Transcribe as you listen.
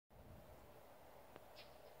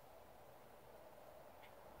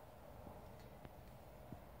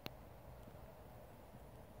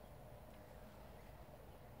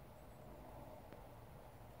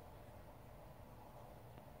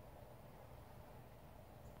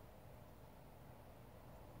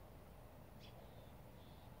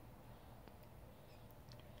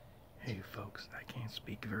you folks, I can't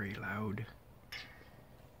speak very loud.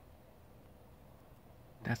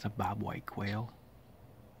 That's a bobwhite quail,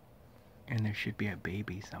 and there should be a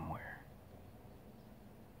baby somewhere.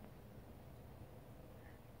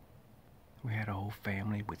 We had a whole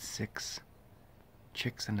family with 6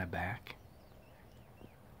 chicks in the back.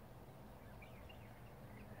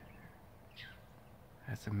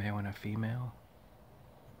 That's a male and a female.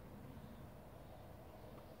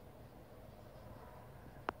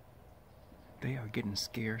 They are getting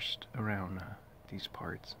scarce around these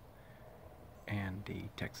parts, and the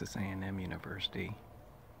Texas A&M University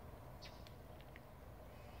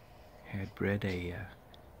had bred a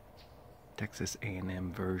Texas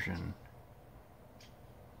A&M version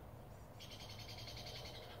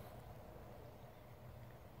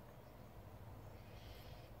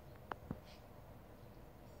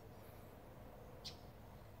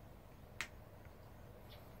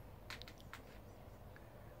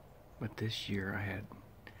but this year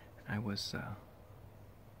I was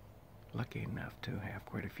lucky enough to have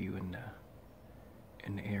quite a few in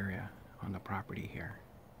the area on the property here.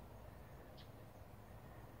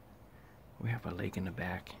 We have a lake in the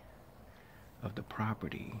back of the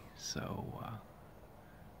property, so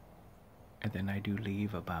and then I do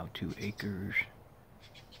leave about 2 acres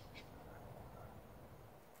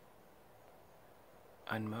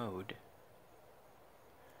unmowed,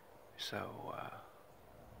 so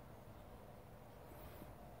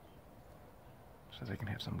they can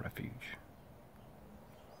have some refuge.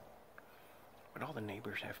 But all the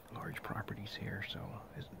neighbors have large properties here, so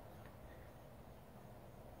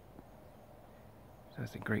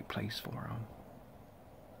it's a great place for them.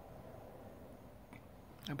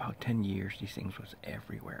 About 10 years these things was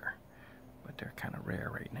everywhere, but they're kind of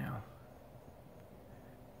rare right now.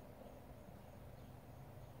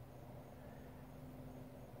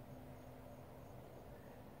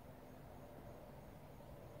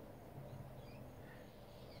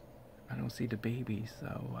 I don't see the baby,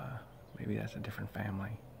 so maybe that's a different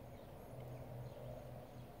family.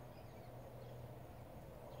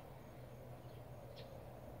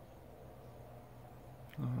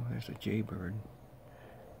 Oh, there's a jaybird.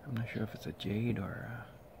 I'm not sure if it's a jade or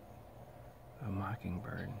a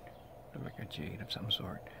mockingbird. Looks like a jade of some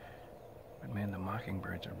sort. But man, the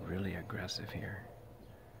mockingbirds are really aggressive here.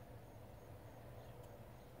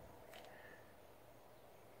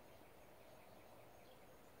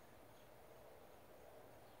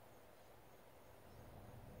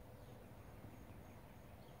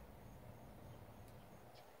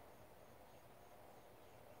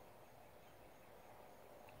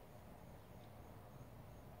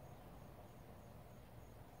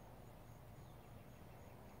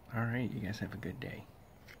 All right, you guys have a good day.